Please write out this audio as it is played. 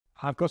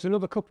I've got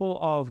another couple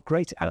of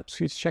great apps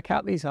for you to check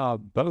out. These are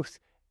both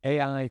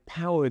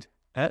AI-powered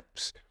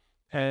apps.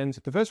 And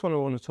the first one I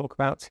want to talk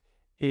about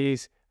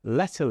is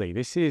Lally.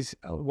 This is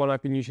one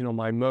I've been using on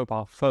my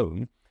mobile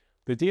phone.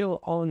 The deal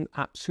on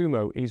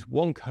AppSumo is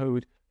one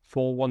code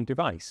for one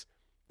device.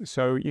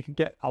 So you can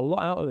get a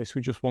lot out of this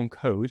with just one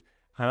code,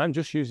 and I'm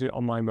just using it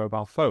on my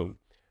mobile phone.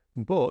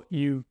 But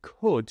you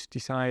could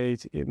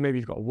decide, maybe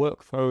you've got a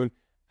work phone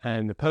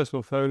and the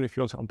personal phone. If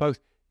you want it on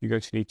both, you're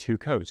going to need two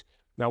codes.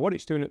 Now, what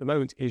it's doing at the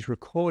moment is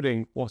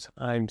recording what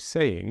I'm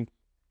saying.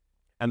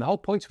 And the whole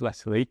point of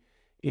Lally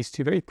is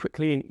to very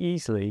quickly and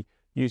easily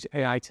use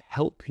AI to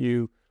help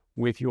you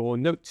with your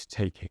note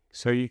taking.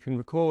 So you can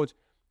record,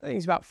 I think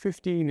it's about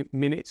 15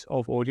 minutes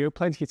of audio,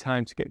 plenty of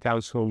time to get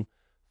down some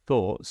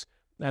thoughts.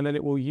 And then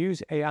it will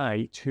use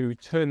AI to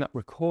turn that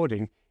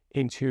recording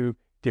into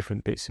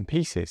different bits and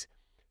pieces.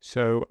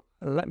 So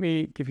let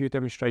me give you a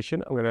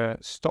demonstration. I'm going to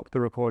stop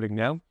the recording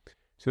now.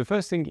 So the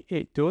first thing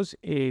it does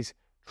is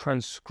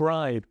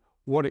transcribe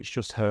what it's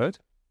just heard.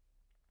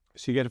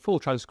 So you get a full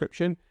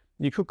transcription.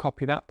 You could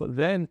copy that, but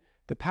then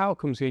the power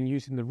comes in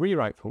using the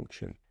rewrite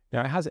function.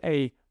 Now it has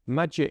a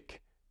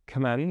magic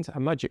command, a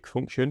magic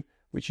function,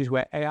 which is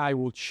where AI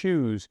will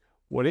choose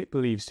what it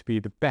believes to be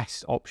the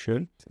best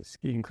option. So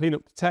you can clean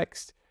up the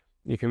text,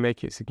 you can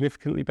make it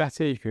significantly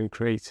better, you can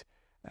create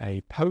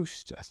a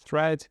post, a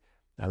thread,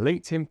 a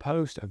LinkedIn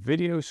post, a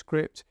video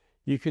script.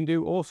 You can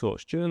do all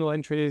sorts, journal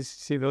entries.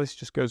 See, the list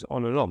just goes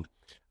on and on.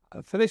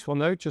 For this one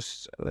though,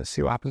 just let's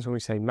see what happens when we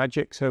say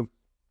magic. So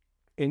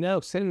it now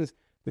sends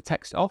the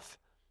text off,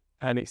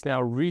 and it's now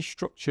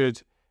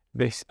restructured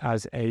this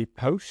as a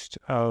post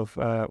of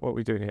what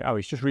we're doing here. Oh,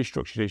 it's just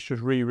restructured it, it's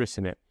just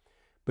rewritten it.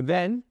 But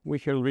then we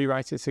can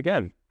rewrite it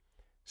again.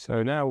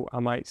 So now I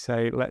might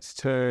say, let's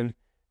turn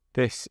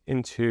this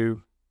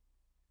into,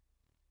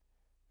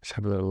 let's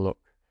have a little look.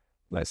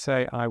 Let's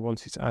say I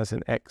want it as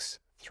an X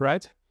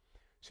thread.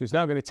 So it's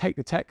now going to take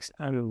the text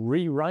and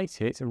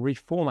rewrite it and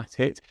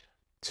reformat it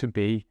to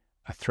be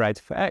a thread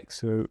for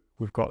X. So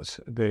we've got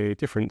the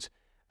different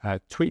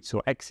tweets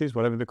or X's,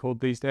 whatever they're called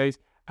these days,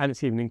 and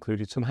it's even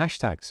included some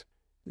hashtags.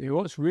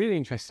 What's really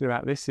interesting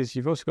about this is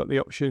you've also got the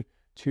option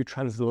to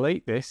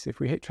translate this. If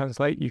we hit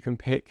translate, you can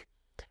pick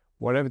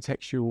whatever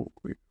text you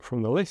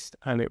from the list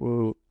and it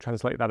will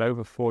translate that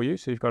over for you.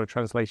 So you've got a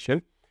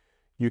translation.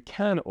 You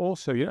can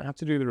also, you don't have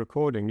to do the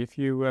recording. If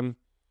you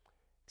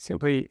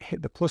simply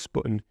hit the plus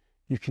button,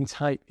 you can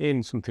type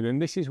in something.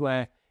 And this is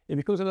where it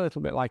becomes a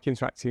little bit like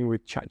interacting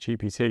with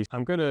ChatGPT.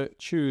 I'm going to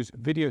choose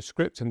video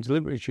script. I'm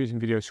deliberately choosing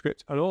video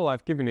script. And all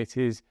I've given it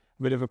is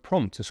a bit of a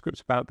prompt, a script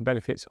about the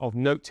benefits of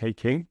note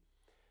taking.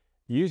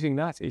 Using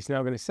that, it's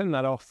now going to send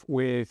that off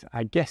with,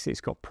 I guess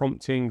it's got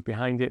prompting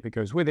behind it that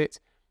goes with it.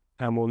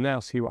 And we'll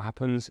now see what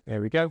happens.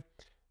 There we go.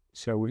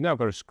 So we've now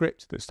got a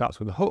script that starts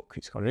with a hook.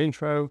 It's got an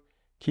intro,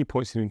 key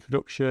points and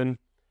introduction,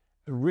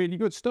 really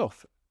good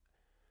stuff.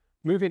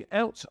 Moving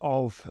out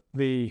of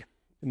the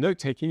note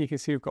taking, you can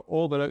see we've got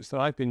all the notes that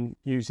I've been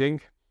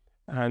using.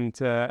 And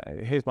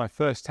here's my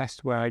first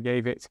test where I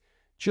gave it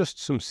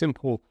just some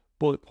simple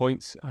bullet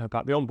points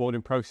about the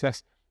onboarding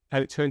process,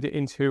 and it turned it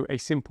into a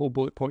simple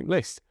bullet point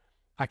list.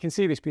 I can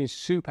see this being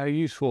super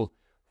useful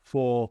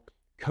for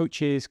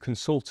coaches,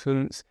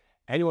 consultants,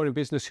 anyone in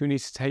business who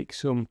needs to take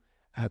some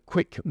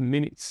quick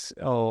minutes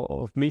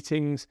of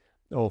meetings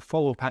or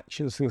follow-up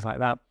actions, things like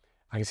that.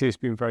 I can see this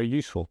being very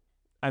useful.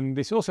 And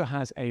this also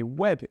has a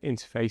web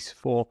interface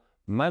for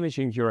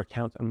managing your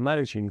account and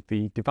managing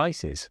the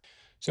devices.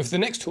 So for the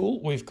next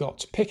tool, we've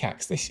got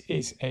Pickaxe. This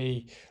is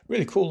a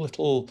really cool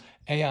little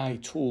AI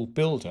tool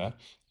builder.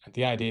 And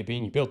the idea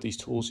being you build these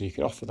tools and you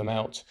can offer them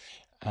out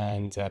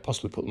and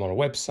possibly put them on a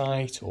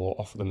website or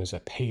offer them as a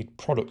paid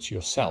product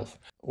yourself.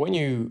 When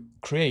you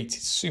create a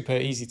super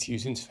easy to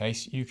use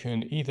interface, you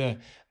can either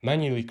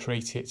manually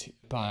create it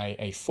by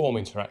a form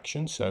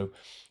interaction. So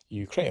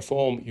you create a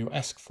form, you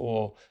ask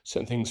for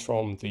certain things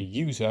from the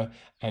user,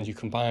 and you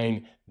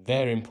combine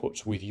their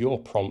inputs with your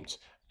prompt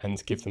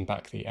and give them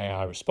back the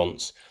AI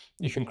response.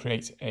 You can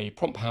create a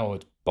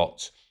prompt-powered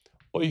bot,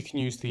 or you can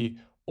use the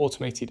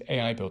automated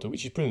AI builder,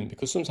 which is brilliant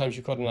because sometimes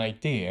you've got an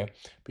idea,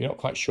 but you're not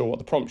quite sure what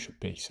the prompt should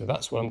be. So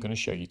that's what I'm going to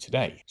show you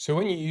today. So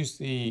when you use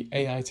the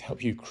AI to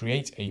help you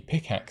create a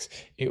pickaxe,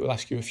 it will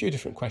ask you a few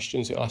different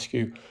questions. It'll ask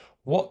you,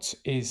 what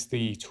is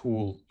the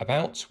tool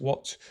about?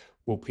 What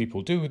will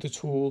people do with the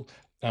tool?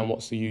 And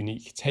what's the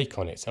unique take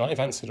on it? And I've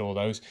answered all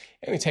those.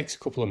 It only takes a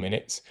couple of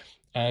minutes.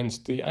 And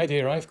the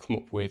idea I've come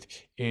up with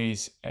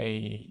is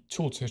a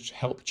tool to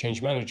help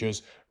change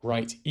managers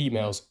write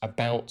emails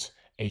about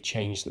a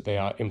change that they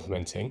are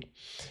implementing.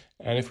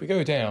 And if we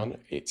go down,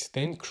 it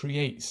then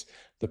creates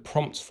the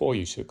prompt for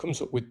you. So it comes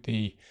up with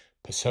the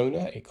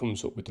persona, it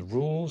comes up with the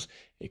rules,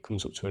 it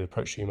comes up to an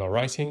approach to email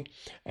writing.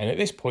 And at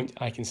this point,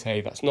 I can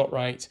say that's not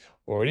right,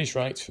 or it is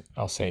right.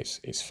 I'll say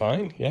it's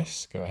fine.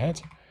 Yes, go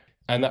ahead.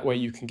 And that way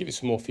you can give it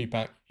some more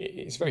feedback.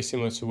 It's very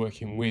similar to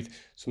working with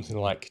something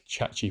like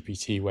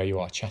ChatGPT where you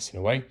are chatting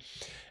away.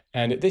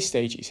 And at this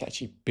stage, it's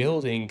actually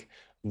building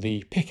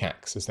the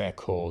pickaxe, as they're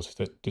called.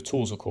 The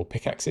tools are called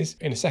pickaxes.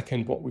 In a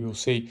second, what we will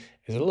see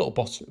is a little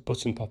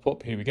button pop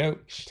up. Here we go.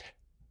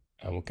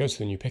 And we'll go to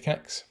the new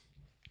pickaxe.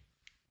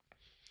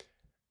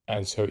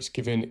 And so it's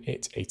given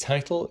it a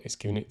title, it's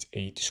given it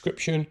a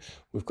description.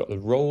 We've got the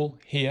role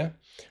here.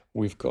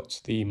 We've got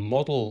the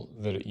model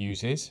that it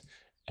uses.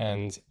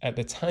 And at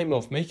the time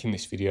of making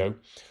this video,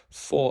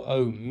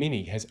 4.0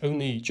 Mini has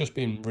only just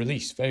been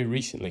released very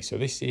recently. So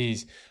this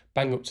is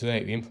bang up to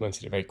date. They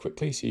implemented it very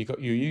quickly. So you've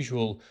got your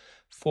usual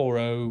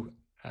 4.0,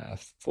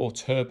 4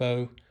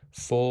 Turbo,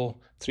 4,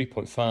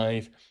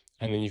 3.5,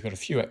 and then you've got a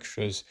few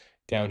extras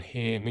down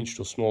here: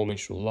 Minstrel Small,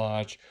 Minstrel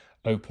Large,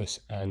 Opus,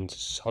 and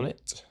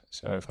Sonnet.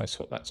 So if I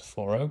swap that to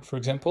 4.0, for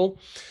example,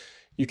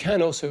 you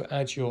can also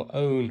add your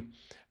own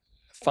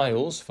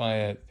files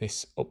via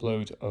this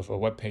upload of a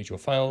web page or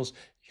files.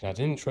 You can add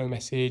an intro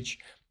message,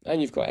 and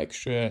you've got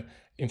extra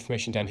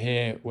information down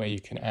here where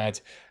you can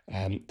add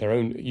their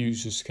own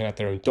users can add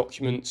their own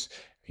documents.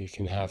 You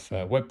can have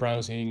web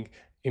browsing,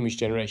 image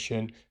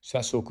generation. So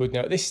that's all good.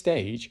 Now at this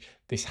stage,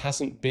 this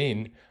hasn't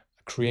been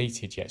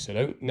created yet, so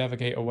don't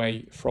navigate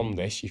away from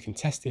this. You can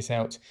test this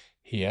out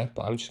here,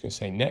 but I'm just going to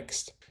say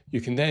next.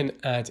 You can then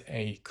add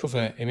a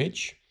cover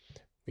image.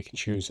 We can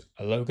choose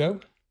a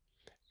logo,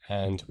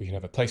 and we can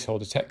have a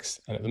placeholder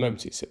text, and at the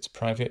moment it's set to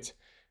private,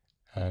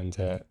 and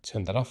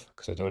turn that off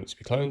because I don't want it to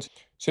be cloned.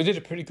 So I did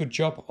a pretty good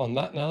job on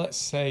that. Now let's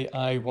say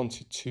I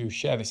wanted to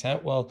share this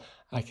out. Well,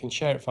 I can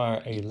share it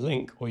via a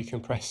link, or you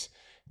can press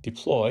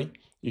deploy.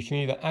 You can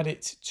either add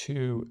it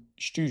to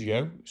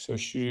Studio, so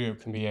Studio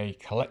can be a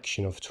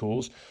collection of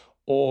tools,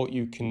 or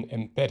you can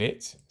embed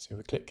it. So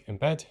we click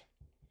embed.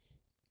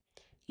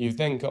 You've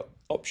then got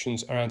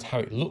options around how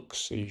it looks.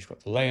 So you've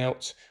got the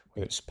layout,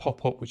 whether it's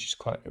pop-up, which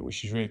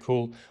is really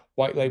cool.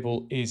 White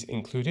label is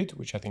included,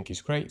 which I think is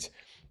great.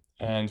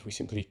 And we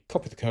simply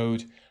copy the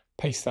code,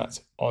 paste that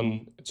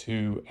on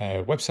to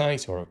a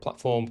website or a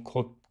platform,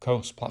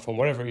 course platform,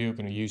 wherever you're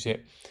going to use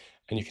it,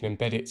 and you can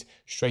embed it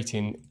straight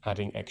in,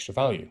 adding extra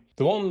value.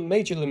 The one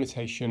major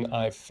limitation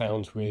I've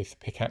found with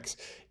Pickaxe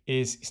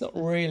is it's not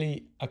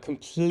really a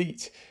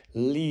complete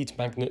lead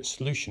magnet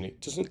solution. It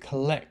doesn't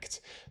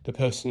collect the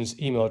person's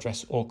email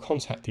address or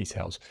contact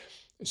details.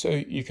 So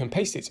you can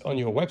paste it on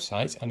your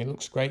website and it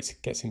looks great,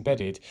 gets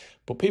embedded,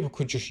 but people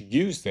could just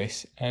use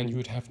this and you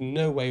would have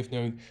no way of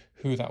knowing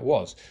who that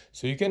was.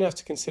 So you're going to have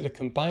to consider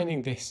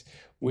combining this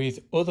with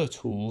other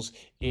tools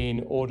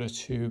in order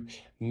to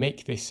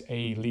make this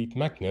a lead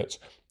magnet,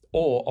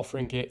 or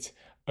offering it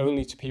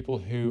only to people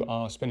who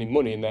are spending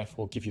money and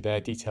therefore give you their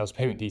details,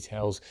 payment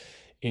details,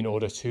 in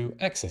order to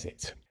access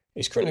it.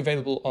 It's currently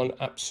available on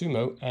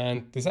AppSumo,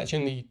 and there's actually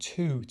only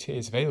 2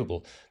 tiers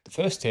available. The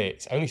first tier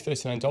is only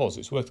 $39.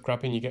 It's worth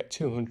grabbing. You get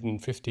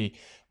 250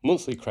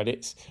 monthly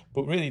credits,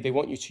 but really they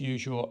want you to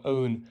use your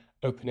own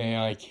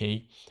OpenAI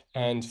key.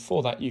 And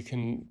for that, you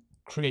can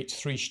create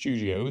 3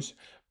 studios.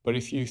 But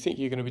if you think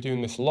you're going to be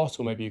doing this a lot,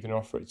 or maybe you're going to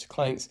offer it to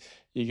clients,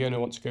 you're going to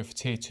want to go for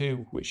tier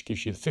 2, which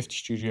gives you the 50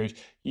 studios.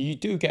 You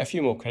do get a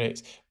few more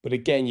credits, but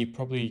again, you're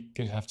probably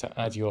going to have to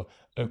add your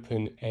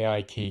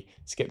OpenAI key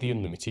to get the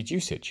unlimited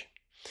usage.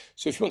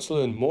 So if you want to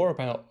learn more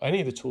about any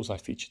of the tools I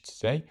featured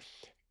today,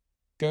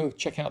 go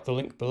check out the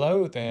link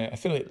below. They're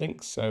affiliate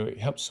links, so it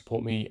helps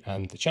support me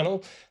and the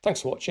channel.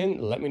 Thanks for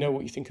watching. Let me know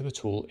what you think of the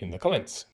tool in the comments.